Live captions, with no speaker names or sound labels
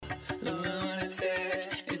The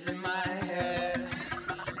lunatic is in my head.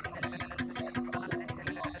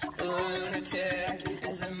 The lunatic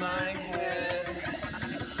is in my head.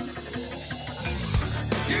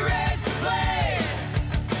 You're ready to play.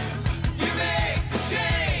 You make the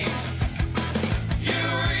change. You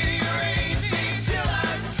rearrange me till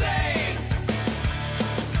I'm safe.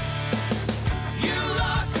 You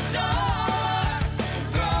lock the door,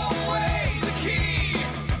 throw away the key.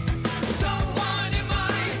 Someone in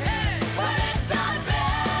my head, but it's not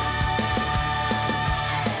bad.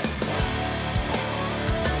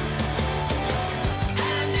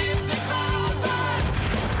 And if they call us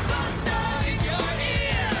thunder in your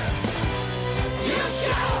ear, you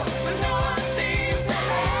shout, but no one seems to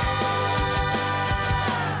hear.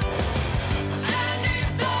 And if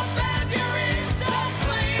the band you're in starts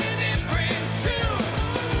playing different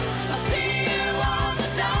tunes, I'll see you on the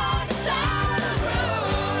dark side of the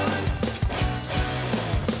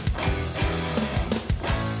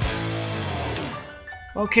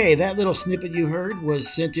moon. Okay, that little snippet you heard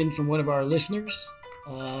was sent in from one of our listeners.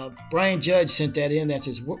 Brian Judge sent that in. That's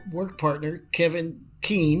his work partner, Kevin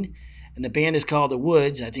Keene, and the band is called The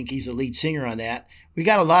Woods. I think he's the lead singer on that. We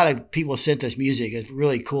got a lot of people sent us music. It's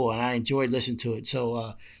really cool, and I enjoyed listening to it.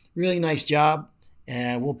 So really nice job,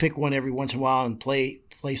 and we'll pick one every once in a while and play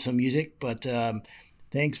some music. But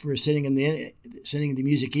thanks for sending the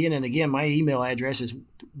music in. And again, my email address is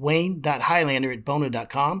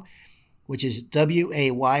wayne.highlander@bona.com, which is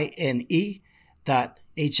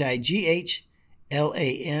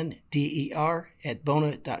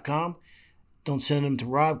WAYNE.HIGHLANDER@bona.com. Don't send them to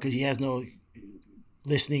Rob because he has no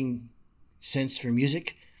listening sense for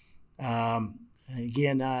music.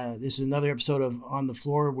 Again, this is another episode of On the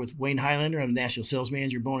Floor with Wayne Highlander. I'm the National Sales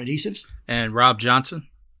Manager, Bona Adhesives. And Rob Johnson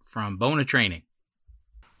from Bona Training.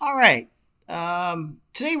 All right.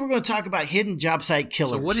 Today we're going to talk about hidden job site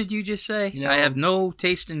killers. So what did you just say? You know, I have no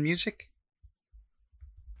taste in music?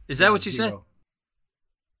 Is that what you said?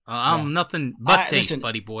 I'm nothing but taste, listen,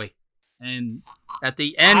 buddy boy. And at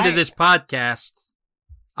the end of this podcast,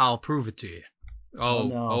 I'll prove it to you.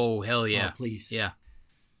 Oh, hell yeah. Oh, please. Yeah.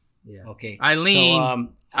 Okay.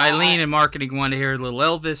 Eileen in marketing wanted to hear a little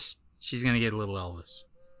Elvis. She's going to get a little Elvis.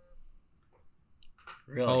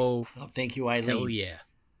 Really? Oh, thank you, Eileen. Hell yeah.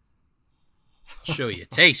 Show you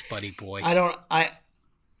taste, buddy boy.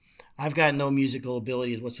 I've got no musical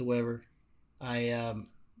abilities whatsoever.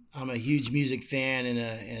 I'm a huge music fan and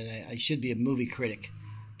I should be a movie critic,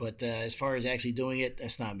 but as far as actually doing it,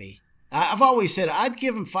 that's not me. I've always said I'd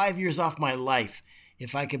give him 5 years off my life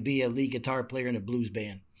if I could be a lead guitar player in a blues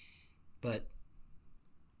band. But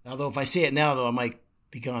although if I say it now, though, I might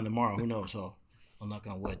be gone tomorrow. Who knows? So I'll knock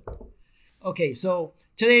on wood. Okay, so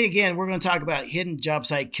today again we're going to talk about hidden job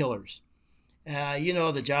site killers.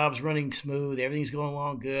 The job's running smooth, everything's going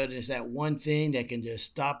along good, and it's that one thing that can just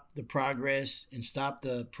stop the progress and stop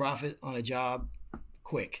the profit on a job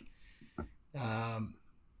quick.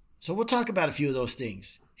 So we'll talk about a few of those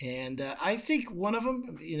things. And I think one of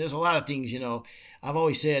them, there's a lot of things, I've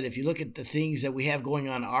always said, if you look at the things that we have going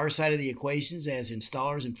on our side of the equations as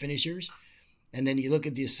installers and finishers, and then you look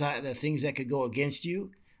at the things that could go against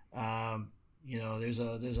you, there's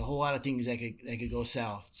a whole lot of things that could go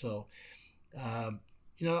south. So,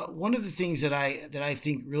 one of the things that I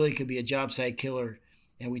think really could be a job site killer,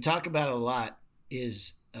 and we talk about it a lot,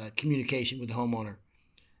 is communication with the homeowner,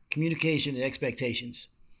 communication and expectations.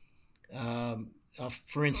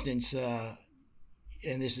 For instance, and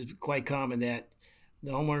this is quite common, that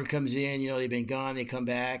the homeowner comes in, they've been gone, they come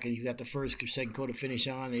back, and you got the first or second coat of finish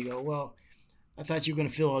on. They go, well, I thought you were going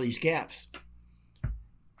to fill all these gaps.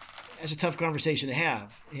 That's a tough conversation to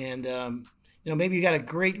have. And, maybe you got a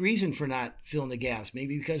great reason for not filling the gaps,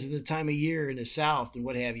 maybe because of the time of year in the South and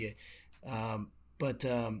what have you. But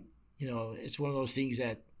it's one of those things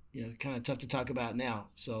that, kind of tough to talk about now.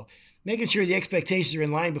 So making sure the expectations are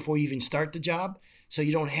in line before you even start the job, so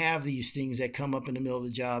you don't have these things that come up in the middle of the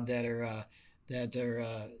job that are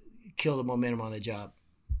kill the momentum on the job.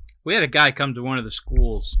 We had a guy come to one of the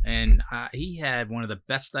schools, and he had one of the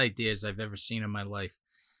best ideas I've ever seen in my life.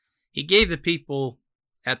 He gave the people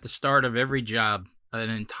at the start of every job an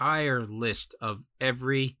entire list of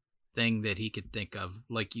everything that he could think of,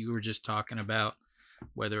 like you were just talking about,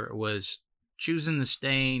 whether it was choosing the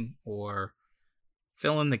stain or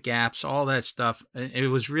filling the gaps, all that stuff.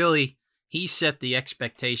 It was really, he set the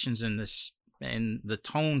expectations and the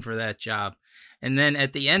tone for that job. And then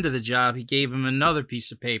at the end of the job, he gave him another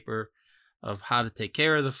piece of paper of how to take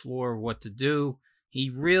care of the floor, what to do.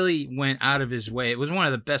 He really went out of his way. It was one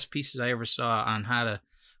of the best pieces I ever saw on how to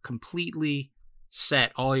completely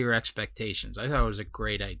set all your expectations. I thought it was a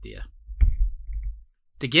great idea.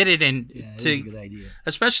 to get it in, Yeah, that is a good idea.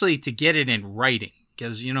 especially to get it in writing,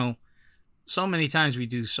 because so many times we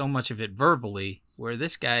do so much of it verbally, where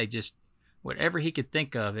this guy just whatever he could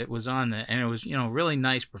think of, it was on the, and it was really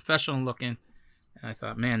nice, professional looking. And I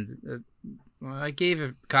thought, man, I gave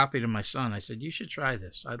a copy to my son. I said, you should try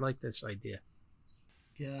this. I like this idea.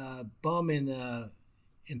 Bum and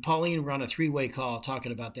Pauline were on a 3-way call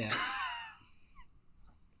talking about that.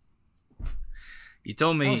 You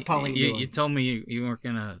told me How's Pauline doing? you told me you weren't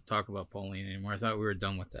gonna talk about Pauline anymore. I thought we were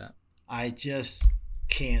done with that. I just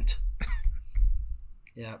can't.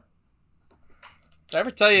 Yeah. Did I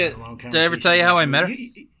ever tell you? Long Did I ever tell you how I met her?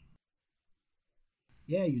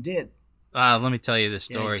 Yeah, you did. Let me tell you this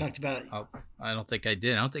Yeah, story. you talked about it. Oh, I don't think I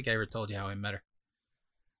did. I don't think I ever told you how I met her.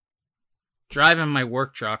 Driving my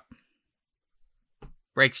work truck,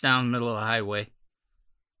 breaks down in the middle of the highway.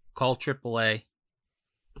 Call AAA.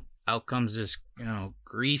 Out comes this,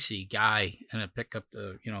 greasy guy in a pickup,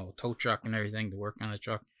 tow truck and everything to work on the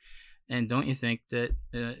truck. And don't you think that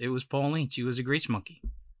it was Pauline? She was a grease monkey,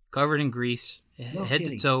 covered in grease, No head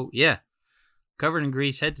kidding. to toe. Yeah, covered in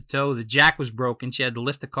grease, head to toe. The jack was broken. She had to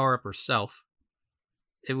lift the car up herself.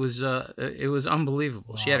 It was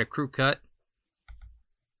unbelievable. She Wow. had a crew cut.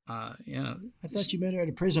 I thought you met her at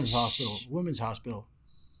a prison's hospital, women's hospital,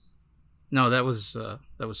 No, that was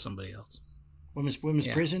somebody else. women's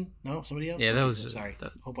Yeah. prison. No, somebody else. Yeah, that Okay, was. I'm sorry.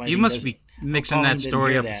 Hope I You didn't must does- be hope mixing Pauline that didn't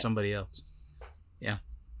story hear up with that. somebody else. Yeah.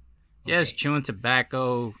 Yeah, it's Okay. chewing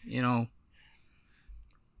tobacco,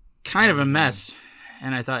 kind of a mess.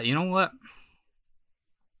 And I thought, you know what?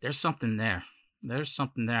 There's something there. There's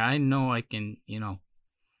something there. I know I can, I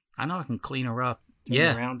know I can clean her up. Turn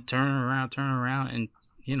yeah. around. Turn her around. And,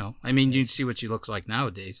 you'd see what she looks like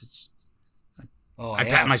nowadays. Oh, I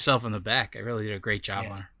yeah. pat myself on the back. I really did a great job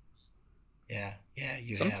Yeah. on her. Yeah,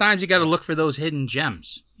 you have. Sometimes you got to look for those hidden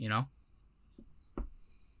gems, Yeah,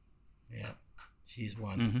 she's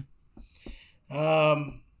one.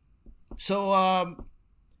 Mhm.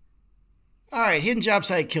 All right, hidden job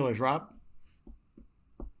site killers, Rob.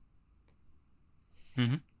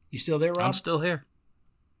 Mhm. You still there, Rob? I'm still here.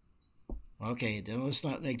 Okay, then let's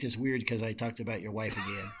not make this weird because I talked about your wife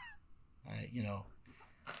again.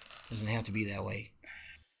 Doesn't have to be that way.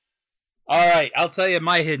 All right, I'll tell you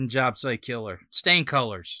my hidden job site killer: stain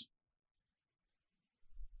colors.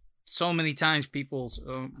 So many times people,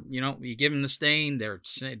 you give them the stain,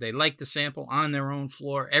 they like the sample on their own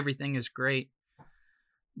floor, everything is great,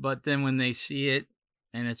 but then when they see it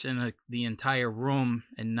and it's in the entire room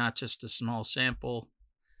and not just a small sample,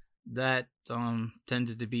 that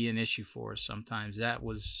tended to be an issue for us sometimes. That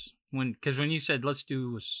was because when you said let's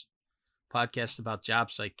do a podcast about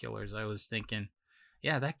job site killers, I was thinking,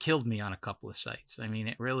 yeah, that killed me on a couple of sites. I mean,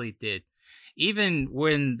 it really did. Even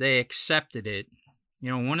when they accepted it,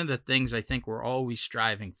 one of the things I think we're always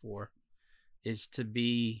striving for is to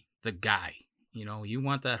be the guy. You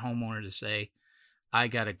want that homeowner to say, I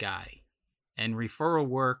got a guy. And referral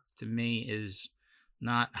work to me is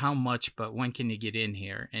not how much, but when can you get in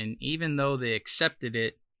here? And even though they accepted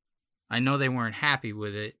it, I know they weren't happy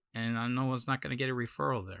with it, and I know I was not going to get a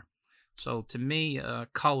referral there. So to me,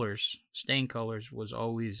 stain colors was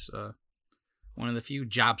always one of the few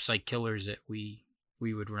job site killers that we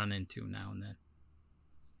would run into now and then.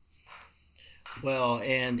 Well,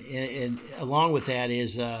 and along with that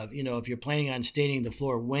is, if you're planning on staining the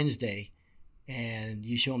floor Wednesday, and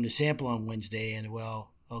you show them the sample on Wednesday, and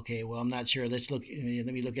I'm not sure. Let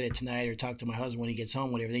me look at it tonight, or talk to my husband when he gets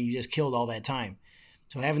home. Whatever. Then you just killed all that time.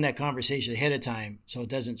 So having that conversation ahead of time, so it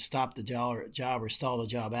doesn't stop the job or stall the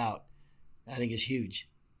job out, I think is huge.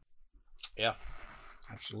 Yeah,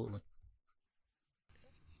 absolutely.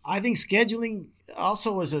 I think scheduling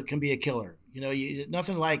also can be a killer.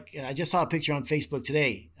 Nothing like I just saw a picture on Facebook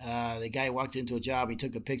today. The guy walked into a job. He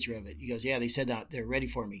took a picture of it. He goes, "Yeah, they said they're ready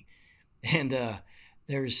for me," and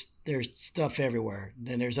there's stuff everywhere.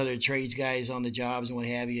 Then there's other trades guys on the jobs and what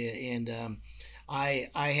have you. And I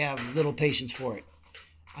have little patience for it.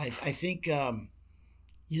 I think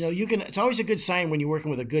you can. It's always a good sign when you're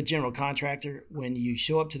working with a good general contractor when you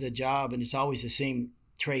show up to the job and it's always the same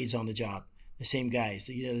trades on the job. The same guys,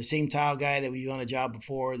 the same tile guy that we on a job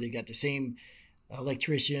before. They got the same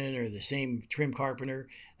electrician or the same trim carpenter.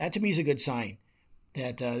 That to me is a good sign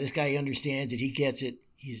that this guy understands it. He gets it.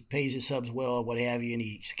 He pays his subs well, what have you, and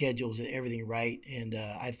he schedules everything right. And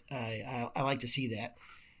I like to see that.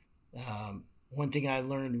 One thing I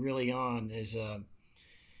learned really on is, and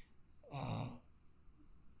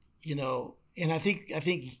I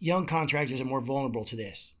think young contractors are more vulnerable to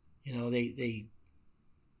this.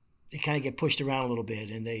 They kind of get pushed around a little bit,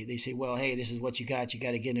 and they say, well, hey, this is what you got to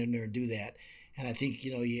get in there and do that. And I think,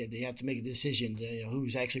 you have to make a decision to,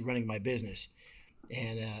 who's actually running my business.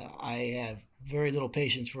 And I have very little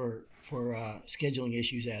patience for scheduling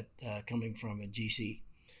issues coming from a GC.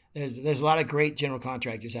 There's a lot of great general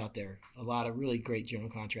contractors out there, a lot of really great general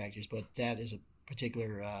contractors, but that is a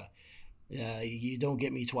particular, you don't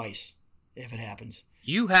get me twice if it happens.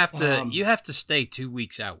 You have to stay 2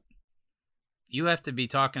 weeks out. You have to be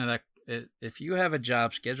talking to that. If you have a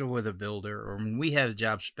job scheduled with a builder, or when we had a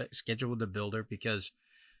job scheduled with a builder, because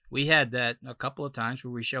we had that a couple of times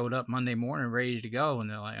where we showed up Monday morning ready to go, and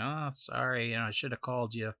they're like, "Oh, sorry, I should have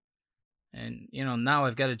called you." And, now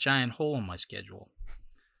I've got a giant hole in my schedule.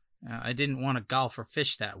 I didn't want to golf or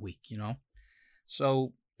fish that week,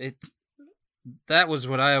 So that was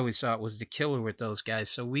what I always thought was the killer with those guys.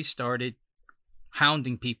 So we started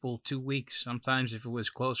hounding people 2 weeks. Sometimes if it was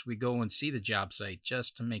close, we go and see the job site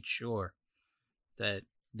just to make sure that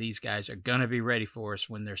these guys are going to be ready for us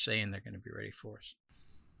when they're saying they're going to be ready for us.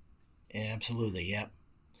 Yeah, absolutely. Yeah.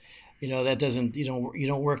 That doesn't, you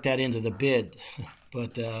don't work that into the bid,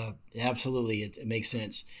 but absolutely it makes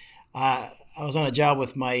sense. I was on a job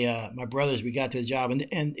with my brothers. We got to the job,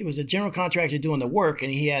 and it was a general contractor doing the work,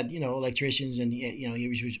 and he had electricians, and he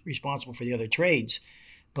was responsible for the other trades.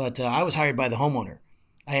 But I was hired by the homeowner.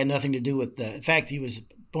 I had nothing to do with. In fact, he was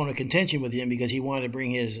bone of contention with him because he wanted to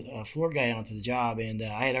bring his floor guy onto the job, and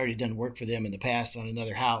I had already done work for them in the past on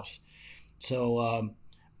another house. So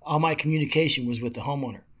all my communication was with the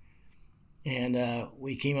homeowner, and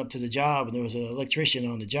we came up to the job, and there was an electrician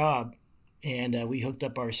on the job. And we hooked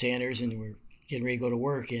up our sanders and we're getting ready to go to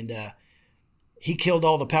work. And he killed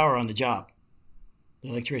all the power on the job, the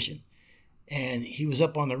electrician. And he was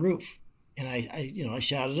up on the roof. And I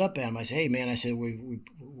shouted up at him. I said, "Hey, man," I said,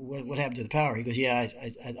 what happened to the power? He goes, "Yeah,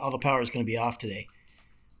 all the power is going to be off today."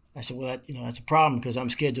 I said, "Well, that's a problem because I'm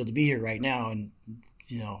scheduled to be here right now. And,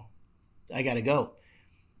 I got to go."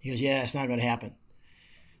 He goes, "Yeah, it's not going to happen."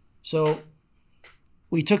 So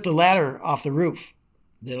we took the ladder off the roof.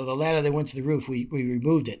 The ladder that went to the roof, we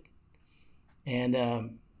removed it. And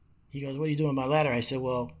he goes, "What are you doing with my ladder?" I said,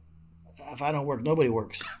 "Well, if I don't work, nobody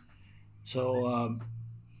works. So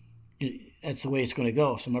that's the way it's going to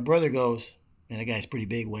go." So my brother goes, "Man, that guy's pretty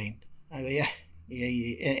big, Wayne." I go, "Yeah."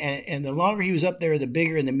 And the longer he was up there, the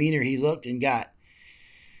bigger and the meaner he looked and got.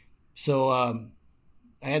 So I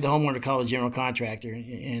had the homeowner call the general contractor,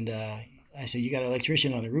 and I said, "You got an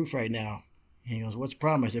electrician on the roof right now." And he goes, "What's the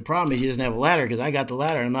problem?" I said, "The problem is he doesn't have a ladder because I got the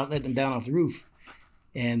ladder and I'm not letting him down off the roof.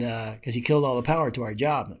 And because he killed all the power to our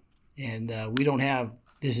job. And we don't have,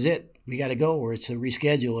 this is it. We got to go or it's a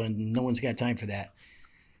reschedule and no one's got time for that."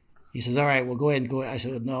 He says, "All right, well, go ahead and go." I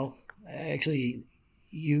said, "No, actually,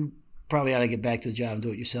 you probably ought to get back to the job and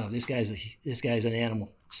do it yourself. This guy's an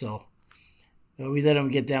animal." So we let him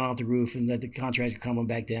get down off the roof and let the contractor come on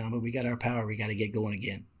back down. But we got our power. We got to get going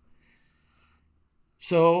again.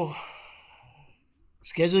 So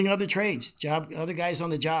scheduling other trades, other guys on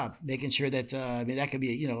the job, making sure that, that could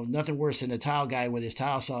be, nothing worse than a tile guy with his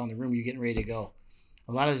tile saw in the room you're getting ready to go.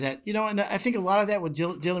 A lot of that, and I think a lot of that with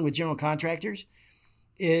dealing with general contractors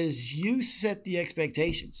is you set the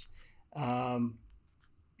expectations. And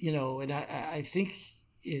I think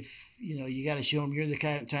if, you got to show them you're the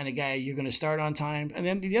kind of guy you're going to start on time. And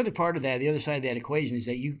then the other part of that, the other side of that equation is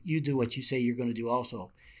that you do what you say you're going to do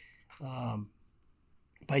also.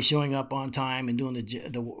 By showing up on time and doing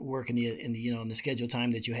the work in the scheduled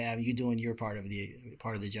time that you have, you doing your part of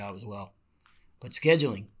the job as well. But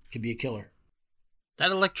scheduling could be a killer.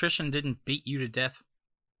 That electrician didn't beat you to death?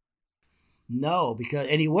 No,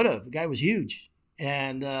 and he would have. The guy was huge,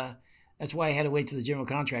 and that's why I had to wait till the general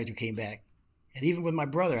contractor came back. And even with my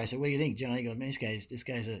brother, I said, "What do you think, John?" He goes, "Man, this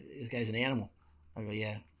guy's an animal." I go,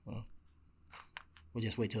 "Yeah, well, we'll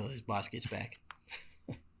just wait till his boss gets back."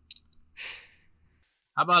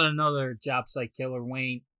 How about another job site killer,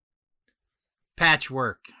 Wayne?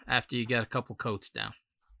 Patchwork after you got a couple coats down.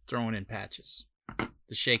 Throwing in patches.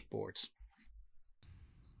 The shake boards.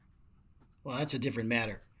 Well, that's a different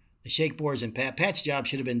matter. The shake boards and patch job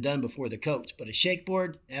should have been done before the coats, but a shake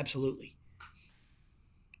board, absolutely.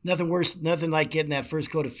 Nothing worse, nothing like getting that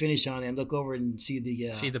first coat of finish on and look over and see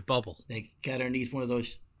the bubble. They got underneath one of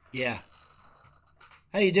those. Yeah.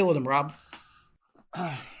 How do you deal with them, Rob?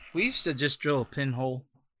 We used to just drill a pinhole,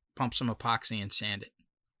 pump some epoxy, and sand it.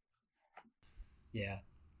 Yeah.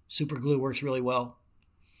 Super glue works really well.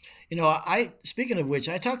 Speaking of which,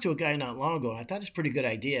 I talked to a guy not long ago, and I thought it's a pretty good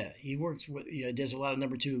idea. He works with, does a lot of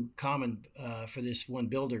number 2 common for this one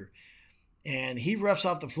builder. And he roughs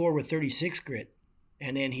off the floor with 36 grit,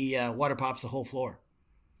 and then he water pops the whole floor,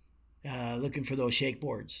 looking for those shake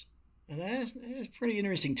boards. And that's a pretty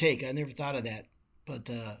interesting take. I never thought of that, but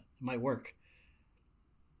it might work.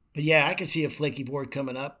 But yeah, I can see a flaky board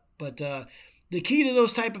coming up. But the key to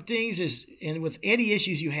those type of things is, and with any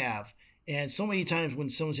issues you have, and so many times when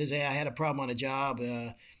someone says, "Hey, I had a problem on a job,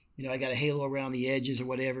 I got a halo around the edges or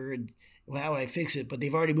whatever, and well, how would I fix it?" But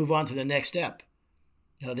they've already moved on to the next step.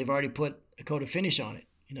 They've already put a coat of finish on it,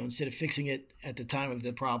 instead of fixing it at the time of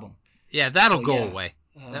the problem. Yeah, that'll So, go yeah, away.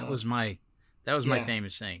 That was my yeah.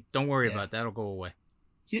 famous saying. Don't worry Yeah. about it. That'll go away.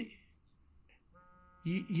 You,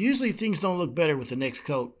 usually things don't look better with the next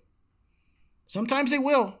coat. Sometimes they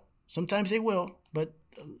will. But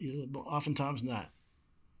oftentimes not.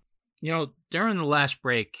 During the last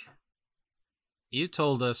break, you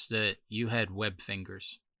told us that you had web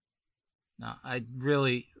fingers. Now, I've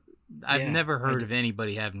Yeah, never I heard do. of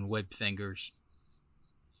anybody having web fingers,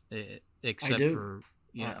 except do. for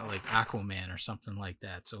I- like Aquaman or something like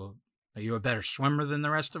that. So, are you a better swimmer than the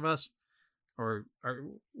rest of us, or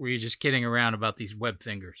were you just kidding around about these web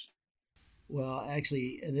fingers? Well,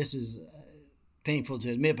 actually, and this is painful to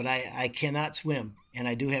admit, but I cannot swim, and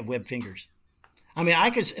I do have web fingers. I mean, I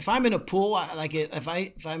could, if I'm in a pool,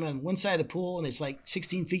 if I'm on one side of the pool and it's like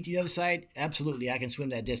 16 feet to the other side, absolutely, I can swim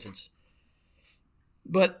that distance.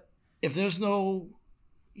 But if there's no,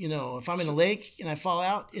 if I'm in a lake and I fall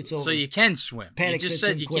out, it's over. So you can swim. Panic you just sets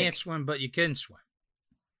said in you quick. can't swim, but you can swim.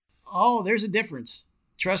 Oh, there's a difference.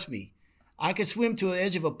 Trust me. I could swim to the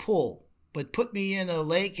edge of a pool, but put me in a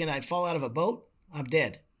lake and I fall out of a boat, I'm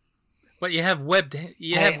dead. But you have webbed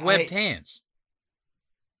hands.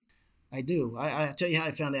 I do. I'll tell you how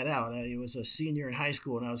I found that out. I was a senior in high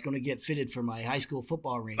school, and I was going to get fitted for my high school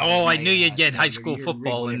football ring. Oh, I My, knew you'd get high your school ring,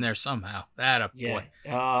 football in whatever. there somehow. That a boy.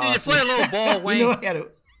 Yeah. Did you play a little ball, Wayne? I had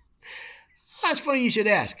That's funny you should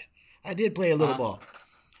ask. I did play a little ball.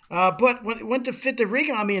 But when it went to fit the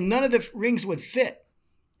ring on me, and none of the rings would fit.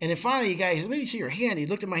 And then finally, the guy, let me see your hand. He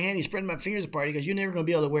looked at my hand. He spread my fingers apart. He goes, "You're never going to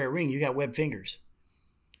be able to wear a ring. You got web fingers."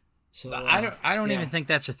 So I don't yeah. even think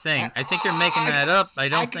that's a thing. I think you're making that up. I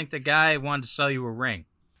don't I- think the guy wanted to sell you a ring.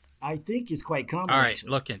 I think it's quite common. All right,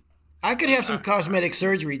 actually. look it. I could have some cosmetic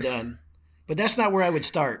surgery done, but that's not where I would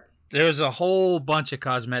start. There's a whole bunch of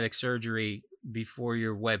cosmetic surgery before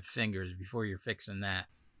your web fingers, before you're fixing that.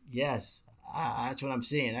 Yes, that's what I'm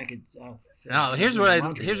saying. I could. Now, here's do what a I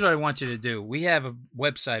laundry here's what I list. want you to do. We have a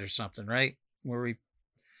website or something, right? Where we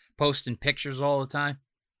posting pictures all the time.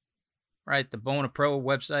 Right? The Bona Pro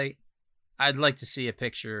website. I'd like to see a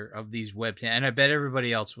picture of these web and I bet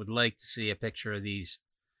everybody else would like to see a picture of these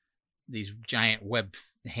giant web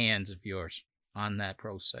hands of yours on that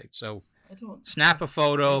pro site. So I don't. snap a I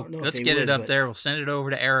photo. don't know if Let's they get it would, up but- there. We'll send it over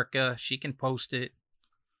to Erica. She can post it.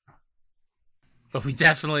 But we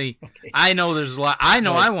definitely, Okay. I know there's a lot. I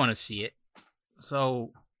know Right. I want to see it.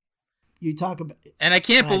 So, You talk about. and I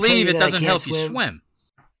can't I tell believe you it that I doesn't can't help you swim. swim.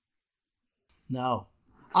 No,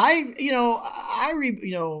 a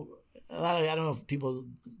lot of, I don't know if people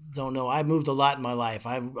don't know. I moved a lot in my life.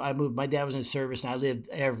 I moved. My dad was in the service, and I lived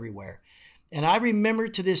everywhere. And I remember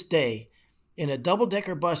to this day, in a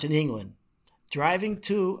double-decker bus in England, driving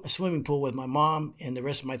to a swimming pool with my mom and the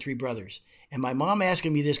rest of my three brothers, and my mom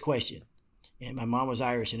asking me this question. And my mom was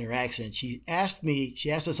Irish in her accent. She asked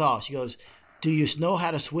us all. She goes, "Do you know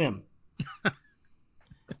how to swim?"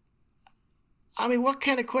 I mean, what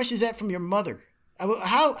kind of question is that from your mother?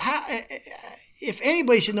 How if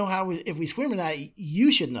anybody should know if we swim or not,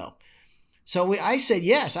 you should know. So I said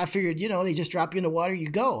yes. I figured, they just drop you in the water, you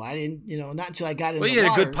go. I didn't, not until I got in Well, the you had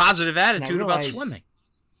water. a good positive attitude about realized- swimming.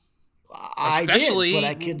 I Especially did, but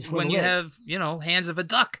I couldn't swim when a you lick. have, hands of a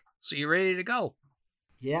duck. So you're ready to go.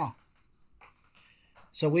 Yeah.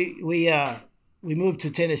 So we moved to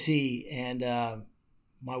Tennessee, and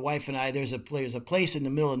my wife and I, there's a place in the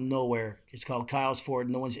middle of nowhere. It's called Kyle's Ford.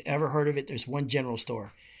 No one's ever heard of it. There's one general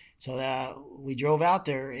store. So we drove out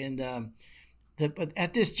there, and but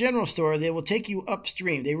at this general store, they will take you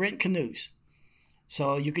upstream. They rent canoes.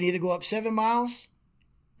 So you can either go up 7 miles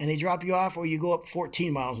and they drop you off, or you go up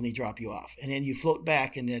 14 miles and they drop you off. And then you float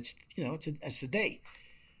back, and that's the day.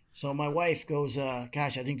 So my wife goes,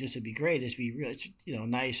 "Gosh, I think this would be great. It's be real, it's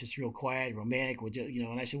nice. It's real quiet, romantic.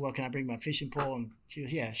 And I said, "Well, can I bring my fishing pole?" And she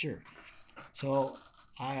goes, "Yeah, sure." So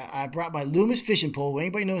I brought my Loomis fishing pole. When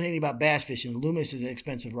anybody knows anything about bass fishing, Loomis is an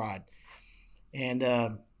expensive rod. And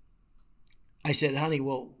I said, "Honey,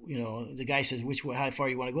 well, the guy says, how far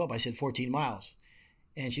do you want to go up?" I said, 14 miles.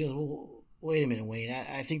 And she goes, "Well, wait a minute, Wayne.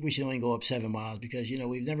 I think we should only go up 7 miles because,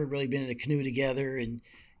 we've never really been in a canoe together, and,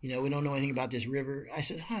 we don't know anything about this river." I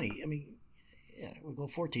said, "Honey, we'll go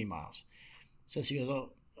 14 miles. So she goes,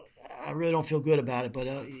 "Oh, I really don't feel good about it, but,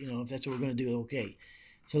 if that's what we're going to do, okay."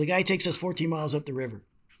 So the guy takes us 14 miles up the river.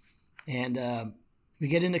 And We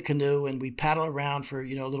get in the canoe and we paddle around for, a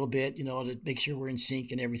little bit, to make sure we're in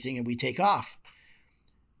sync and everything, and we take off.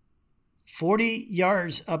 40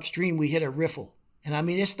 yards upstream, we hit a riffle. And I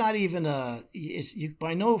mean, it's not even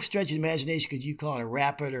by no stretch of imagination could you call it a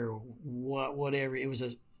rapid or whatever. It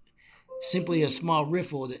was simply a small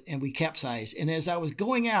riffle, and we capsized. And as I was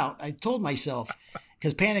going out, I told myself,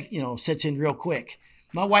 because panic, sets in real quick.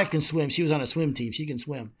 My wife can swim. She was on a swim team. She can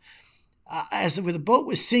swim. As the boat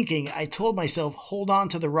was sinking, I told myself, hold on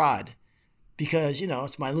to the rod, because,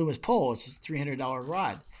 it's my Loomis pole. It's a $300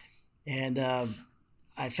 rod. And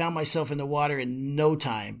I found myself in the water in no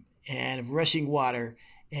time, and rushing water.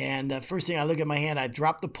 And first thing I look at my hand, I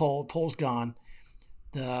drop the pole. Pole's gone.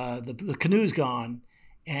 The canoe's gone.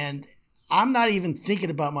 And I'm not even thinking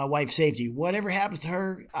about my wife's safety. Whatever happens to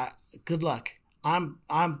her, good luck. I'm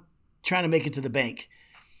trying to make it to the bank.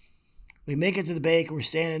 We make it to the bank. We're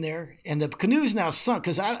standing there, and the canoe's now sunk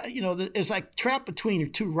because it's like trapped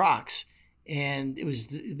between two rocks, and it was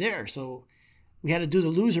there. So we had to do the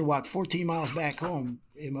loser walk 14 miles back home.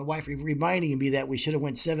 And my wife reminding me that we should have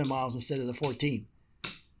went 7 miles instead of the 14.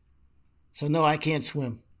 So no, I can't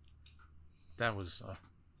swim. That was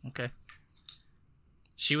okay.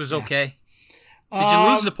 She was okay. Did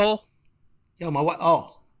you lose the pole? My wife.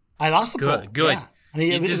 Oh, I lost the pole. Good. Yeah. I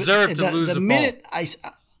mean, you deserve to lose the minute pole.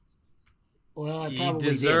 I probably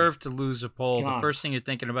you deserve did. to lose a pole. God. The first thing you're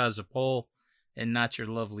thinking about is a pole, and not your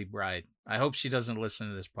lovely bride. I hope she doesn't listen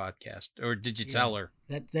to this podcast. Or did you tell her?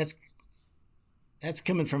 That's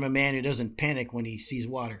coming from a man who doesn't panic when he sees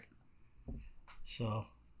water. So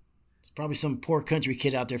it's probably some poor country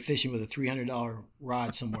kid out there fishing with a $300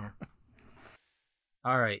 rod somewhere.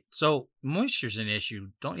 All right. So moisture's an issue,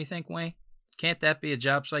 don't you think, Wayne? Can't that be a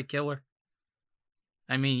job site killer?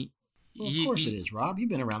 I mean, Well, of course it is, Rob. You've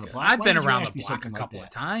been around the block. I've Why been would you around ask the me block a something like couple that?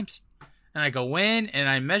 of times, and I go in and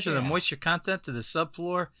I measure the Yeah. moisture content to the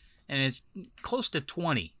subfloor, and it's close to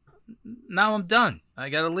 20. Now I'm done. I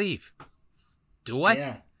gotta leave. Do I?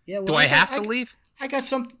 Yeah. Well, Do I have to leave? I got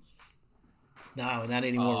some. No, not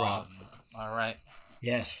anymore, Rob. All right.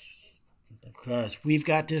 Yes, because we've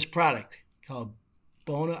got this product called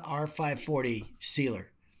Bona R540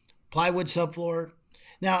 Sealer. Plywood subfloor.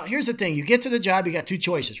 Now, here's the thing. You get to the job, you got two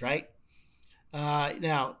choices, right?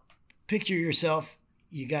 Now, picture yourself.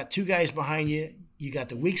 You got two guys behind you. You got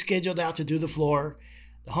the week scheduled out to do the floor.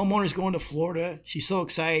 The homeowner's going to Florida. She's so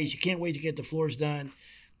excited. She can't wait to get the floors done.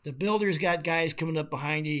 The builder's got guys coming up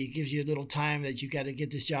behind you. He gives you a little time that you got to get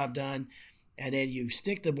this job done. And then you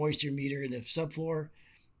stick the moisture meter in the subfloor.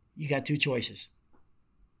 You got two choices.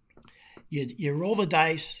 You roll the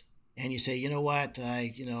dice and you say, you know what,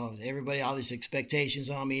 everybody, all these expectations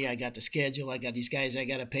on me. I got the schedule. I got these guys I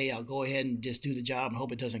got to pay. I'll go ahead and just do the job and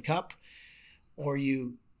hope it doesn't cup. Or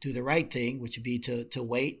you do the right thing, which would be to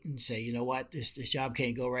wait and say, you know what, this job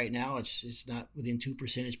can't go right now. It's not within 2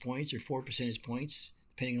 percentage points or 4 percentage points,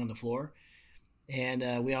 depending on the floor.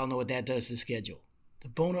 And we all know what that does to the schedule. The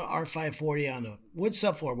Bona R540 on the wood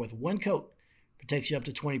subfloor with one coat protects you up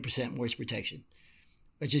to 20% moisture protection,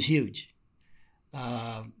 which is huge.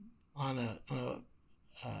 On a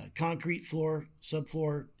concrete floor,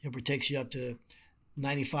 subfloor, it protects you up to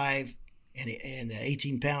 95 and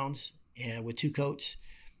 18 pounds with two coats.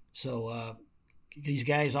 So these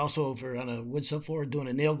guys also, for on a wood subfloor, doing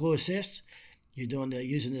a nail glue assist. You're doing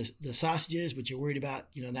using the sausages, but you're worried about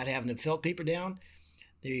not having the felt paper down.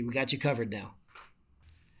 We got you covered now.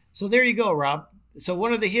 So there you go, Rob. So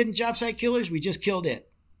one of the hidden job site killers, we just killed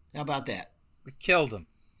it. How about that? We killed him.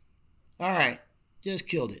 All right, just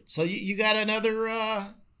killed it. So you got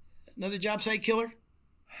another job site killer?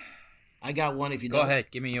 I got one. If you Go don't.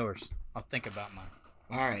 ahead, give me yours. I'll think about mine.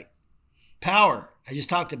 All right, power. I just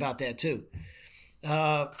talked about that too.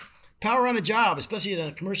 Power on a job, especially in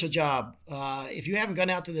a commercial job. If you haven't gone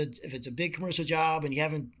out to if it's a big commercial job and you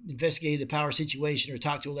haven't investigated the power situation or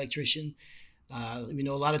talked to an electrician, we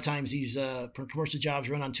know a lot of times these commercial jobs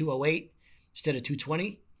run on 208 instead of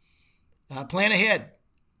 220. Plan ahead.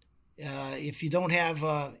 If you don't have,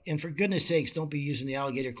 and for goodness sakes, don't be using the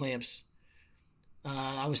alligator clamps.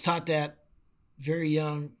 I was taught that very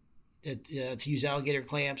young that to use alligator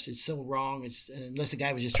clamps. It's so wrong. Unless the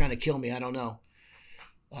guy was just trying to kill me, I don't know.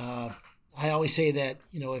 I always say that,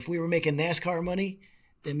 if we were making NASCAR money,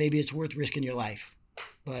 then maybe it's worth risking your life,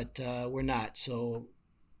 but we're not. So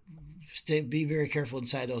be very careful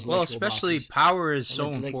inside those electrical especially boxes. power is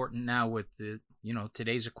so important now with the,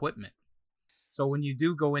 today's equipment. So when you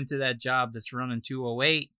do go into that job that's running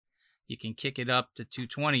 208, you can kick it up to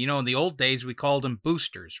 220. In the old days, we called them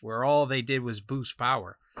boosters, where all they did was boost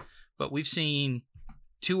power. But we've seen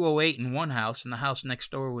 208 in one house, and the house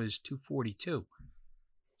next door was 242.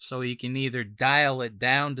 So you can either dial it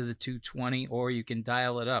down to the 220 or you can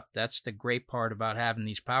dial it up. That's the great part about having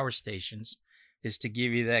these power stations, is to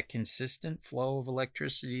give you that consistent flow of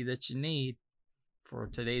electricity that you need for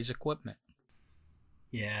today's equipment.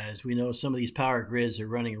 Yeah, as we know, some of these power grids are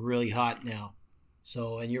running really hot now.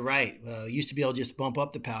 So, and you're right. Used to be able to just bump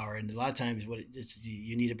up the power, and a lot of times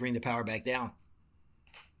you need to bring the power back down.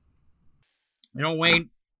 You know, Wayne,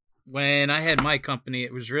 when I had my company,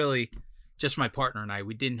 it was really just my partner and I.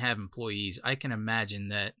 We didn't have employees. I can imagine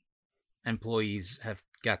that employees have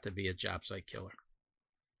got to be a job site killer.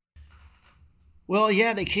 Well,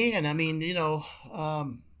 yeah, they can. I mean,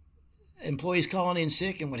 employees calling in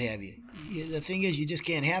sick and what have you. The thing is, you just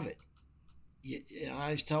can't have it.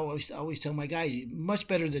 I always tell my guys, much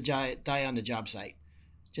better to die on the job site.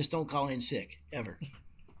 Just don't call in sick, ever.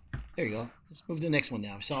 There you go. Let's move to the next one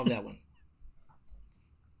now. Solve that one.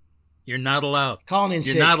 You're not allowed. Calling in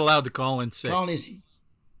sick. You're not allowed to call in sick.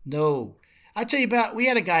 No. I tell you about, we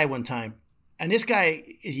had a guy one time, and this guy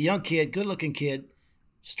is a young kid, good-looking kid,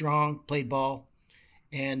 strong, played ball,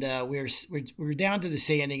 and we're down to the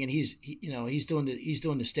sanding, and he's doing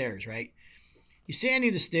the stairs, right? He's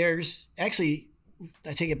sanding the stairs. Actually,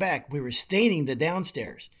 I take it back. We were staining the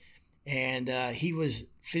downstairs, and he was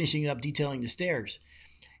finishing up detailing the stairs,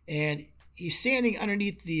 and he's standing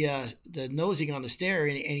underneath the nosing on the stair,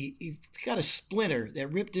 and he got a splinter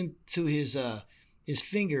that ripped into his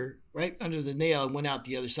finger right under the nail and went out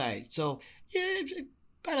the other side. So yeah,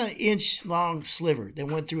 about an inch long sliver that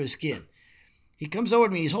went through his skin. He comes over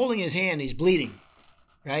to me. He's holding his hand. He's bleeding,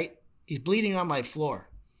 right? He's bleeding on my floor,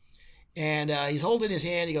 and he's holding his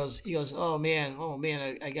hand. He goes, oh man,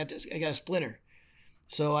 I got this. I got a splinter.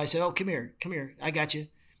 So I said, oh, come here, I got you.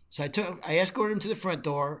 So I escorted him to the front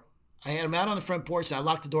door. I had him out on the front porch, and I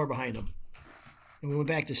locked the door behind him. And we went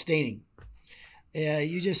back to staining.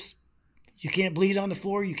 You can't bleed on the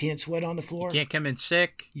floor. You can't sweat on the floor. You can't come in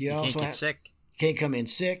sick. You can't get sick. You can't come in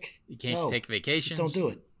sick. You can't take vacations. Just don't do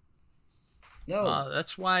it. No.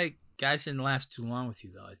 That's why guys didn't last too long with you,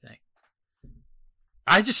 though, I think.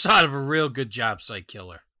 I just thought of a real good job site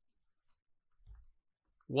killer.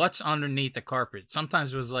 What's underneath the carpet?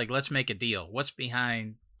 Sometimes it was like, let's make a deal. What's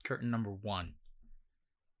behind curtain number 1?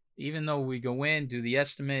 Even though we go in, do the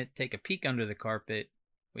estimate, take a peek under the carpet,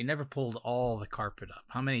 we never pulled all the carpet up.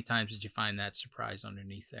 How many times did you find that surprise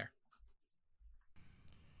underneath there?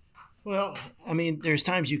 Well, I mean, there's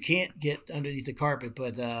times you can't get underneath the carpet,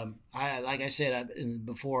 but like I said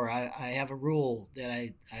before, I have a rule that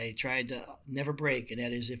I tried to never break, and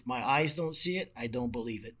that is if my eyes don't see it, I don't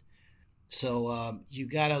believe it. So you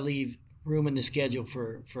got to leave room in the schedule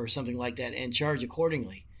for something like that and charge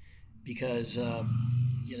accordingly, because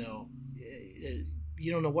you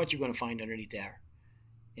don't know what you're going to find underneath there.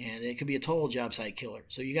 And it could be a total job site killer.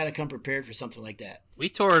 So you got to come prepared for something like that. We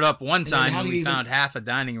tore it up one time when we found half a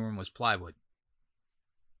dining room was plywood.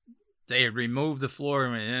 They had removed the floor,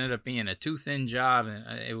 and it ended up being a too thin job, and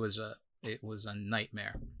it was a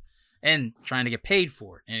nightmare. And trying to get paid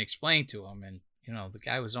for it and explain to him, and the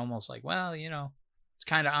guy was almost like, well, it's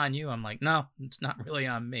kind of on you. I'm like, no, it's not really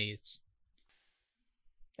on me.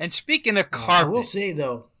 And speaking of carpet, I will say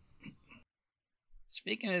though,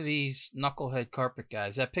 speaking of these knucklehead carpet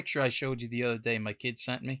guys, that picture I showed you the other day, my kid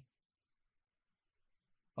sent me,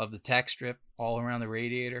 of the tack strip all around the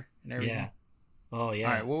radiator and everything. Yeah. Oh yeah.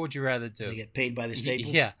 All right, what would you rather do? They get paid by the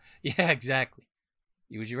staples. Yeah, exactly.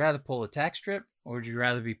 Would you rather pull a tack strip, or would you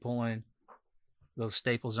rather be pulling those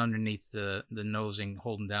staples underneath the nosing,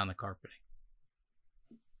 holding down the carpeting?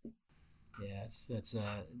 Yeah, that's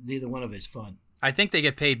neither one of it's fun. I think they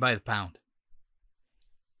get paid by the pound,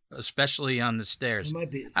 especially on the stairs. It might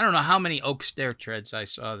be. I don't know how many oak stair treads I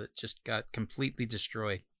saw that just got completely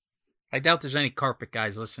destroyed. I doubt there's any carpet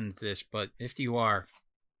guys listening to this, but if you are,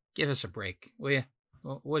 give us a break, will you?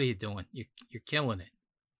 What are you doing? You're killing it.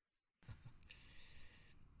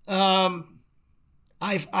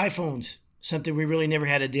 iPhones, something we really never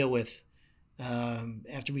had to deal with.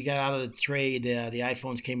 After we got out of the trade, the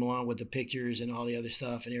iPhones came along with the pictures and all the other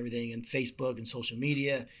stuff and everything, and Facebook and social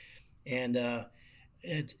media, and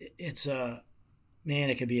it's man,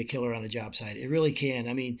 it could be a killer on a job site. It really can.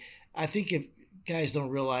 I mean, I think if guys don't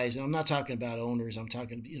realize, and I'm not talking about owners, I'm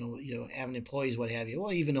talking having employees, what have you.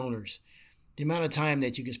 Well, even owners, the amount of time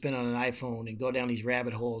that you can spend on an iPhone and go down these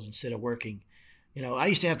rabbit holes instead of working. I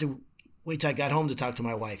used to have to wait till I got home to talk to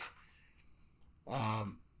my wife.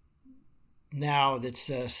 Now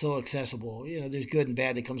that's so accessible. There's good and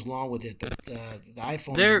bad that comes along with it, but the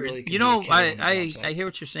iPhone really can be a killer on the job site. I hear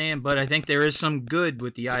what you're saying, but I think there is some good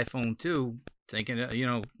with the iPhone too. Thinking,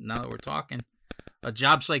 now that we're talking, a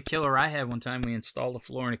job site killer I had one time, we installed a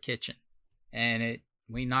floor in a kitchen, and it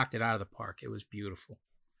We knocked it out of the park. It was beautiful.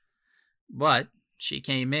 But she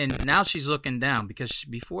came in. Now she's looking down because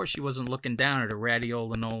before she wasn't looking down at a ratty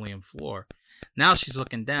old linoleum floor. Now she's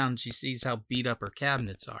looking down. She sees how beat up her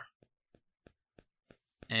cabinets are.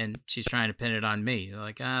 And she's trying to pin it on me.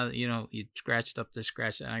 Like, you scratched up this,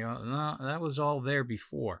 scratched that. I go, no, that was all there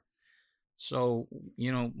before. So,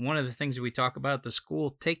 one of the things we talk about at the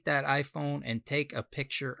school, take that iPhone and take a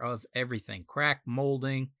picture of everything. Crack,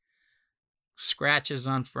 molding, scratches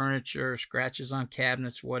on furniture, scratches on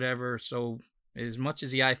cabinets, whatever. So as much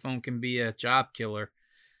as the iPhone can be a job killer,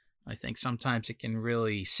 I think sometimes it can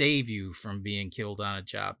really save you from being killed on a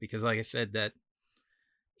job. Because like I said, that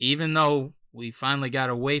even though we finally got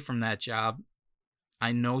away from that job,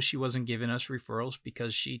 I know she wasn't giving us referrals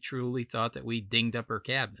because she truly thought that we dinged up her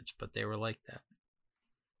cabinets, but they were like that.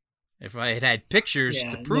 If I had pictures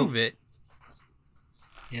to prove it.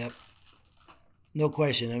 Yep. No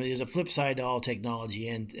question. I mean, there's a flip side to all technology,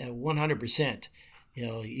 and 100%,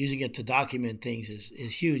 using it to document things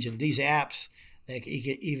is huge. And these apps, like you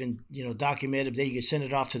can even, document it, then you can send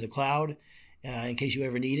it off to the cloud in case you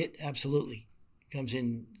ever need it. Absolutely. Comes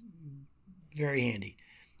in very handy.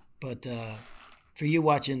 But for you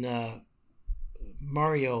watching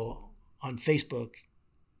Mario on Facebook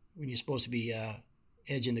when you're supposed to be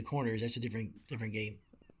edging the corners, that's a different game.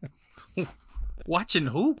 Watching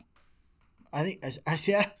who? I think I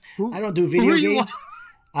said I don't do video games.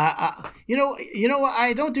 You know what?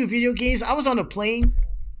 I don't do video games. I was on a plane.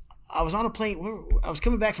 I was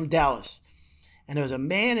coming back from Dallas, and there was a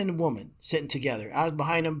man and a woman sitting together. I was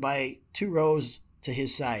behind him by 2 rows to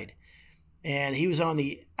his side, and he was on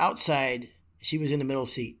the outside. She was in the middle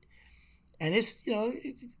seat, and this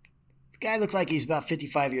guy looked like he's about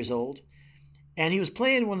 55 years old, and he was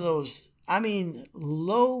playing one of those. I mean,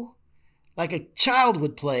 low. Like a child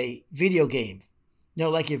would play video game.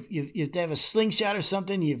 Like you have a slingshot or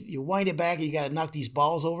something, you wind it back and you got to knock these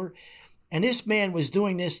balls over. And this man was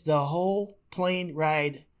doing this the whole plane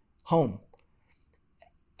ride home.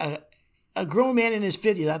 A grown man in his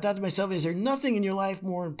 50s. I thought to myself, is there nothing in your life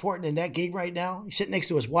more important than that game right now? He's sitting next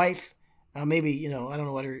to his wife. Maybe, I don't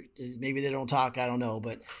know maybe they don't talk, I don't know.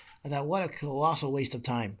 But I thought, what a colossal waste of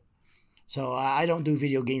time. So I don't do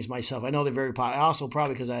video games myself. I know they're very popular. Also,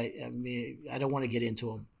 probably because I don't want to get into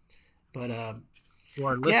them. But to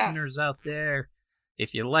our listeners out there,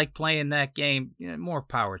 if you like playing that game, more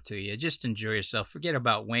power to you. Just enjoy yourself. Forget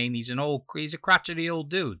about Wayne. He's a crotchety old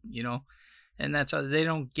dude, and that's how they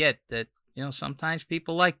don't get that. Sometimes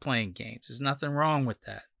people like playing games. There's nothing wrong with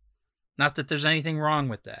that. Not that there's anything wrong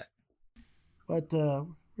with that. But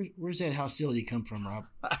where's that hostility come from, Rob?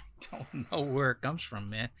 I don't know where it comes from,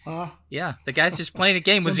 man. Yeah, the guy's just playing a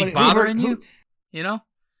game. Was he Somebody- bothering who you?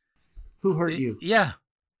 Who hurt you? Yeah.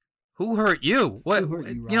 Who hurt you? What? Who hurt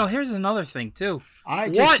you, Rob? Here's another thing too.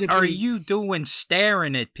 What are you doing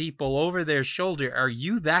staring at people over their shoulder? Are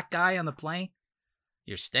you that guy on the plane?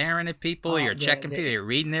 You're staring at people. You're checking people. You're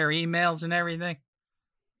reading their emails and everything.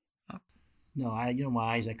 No, my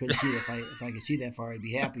eyes. I couldn't see it. If I could see that far, I'd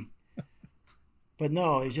be happy. But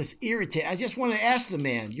no, it's just irritating. I just want to ask the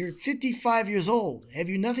man, you're 55 years old. Have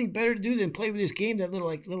you nothing better to do than play with this game that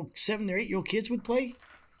little 7 or 8-year-old kids would play?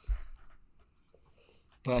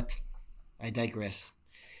 But I digress.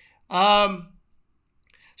 So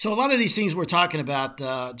a lot of these things we're talking about,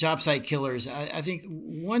 job site killers, I think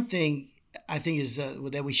one thing is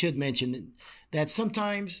that we should mention that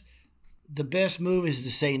sometimes the best move is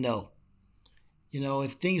to say no.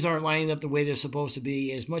 If things aren't lining up the way they're supposed to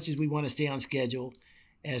be, as much as we want to stay on schedule,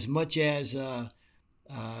 as much as,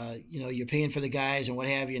 you're paying for the guys and what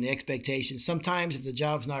have you and the expectations, sometimes if the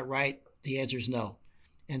job's not right, the answer is no.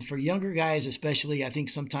 And for younger guys especially, I think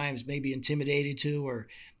sometimes maybe intimidated to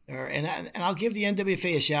and I'll give the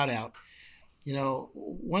NWFA a shout out.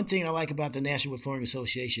 One thing I like about the National Wood Flooring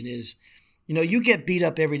Association is, you get beat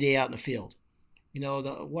up every day out in the field.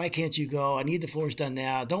 Why can't you go? I need the floors done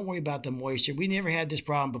now. Don't worry about the moisture. We never had this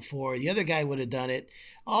problem before. The other guy would have done it.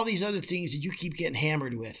 All these other things that you keep getting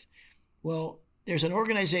hammered with. Well, there's an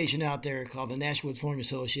organization out there called the National Wood Flooring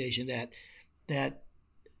Association that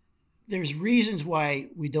there's reasons why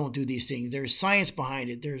we don't do these things. There's science behind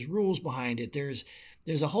it. There's rules behind it. There's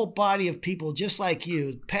a whole body of people just like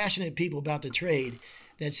you, passionate people about the trade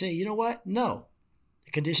that say, you know what? No,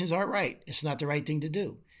 the conditions aren't right. It's not the right thing to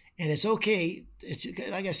do. And it's okay. It's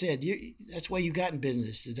like I said, that's why you got in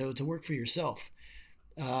business, to work for yourself.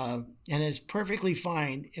 And it's perfectly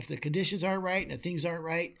fine if the conditions aren't right and the things aren't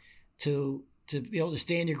right to be able to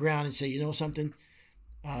stand your ground and say, you know something,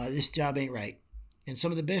 this job ain't right. And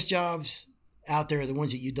some of the best jobs out there are the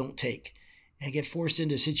ones that you don't take and get forced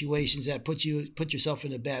into situations that put yourself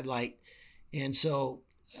in a bad light. And so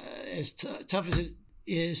as tough as it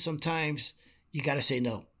is, sometimes you got to say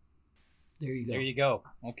no. There you go. There you go.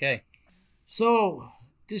 Okay. So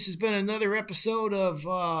this has been another episode of.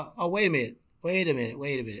 Oh, wait a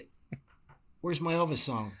minute. Where's my Elvis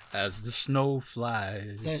song? As the snow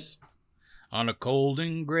flies That- on a cold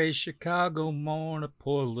and gray Chicago morn, a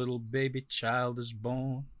poor little baby child is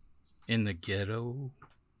born in the ghetto.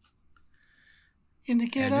 In the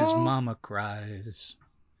ghetto. And his mama cries.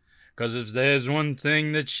 'Cause if there's one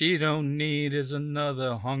thing that she don't need is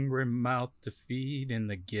another hungry mouth to feed in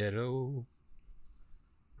the ghetto.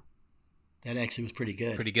 That actually was pretty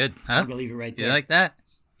good. Pretty good, I'm huh? gonna leave it right You there. like that?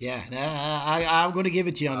 Yeah, I'm going to give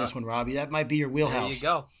it to you on this one, Robbie. That might be your There wheelhouse. you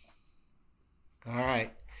go. All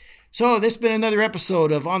right. So this has been another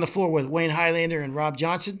episode of On the Floor with Wayne Highlander and Rob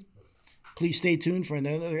Johnson. Please stay tuned for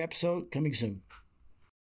another episode coming soon.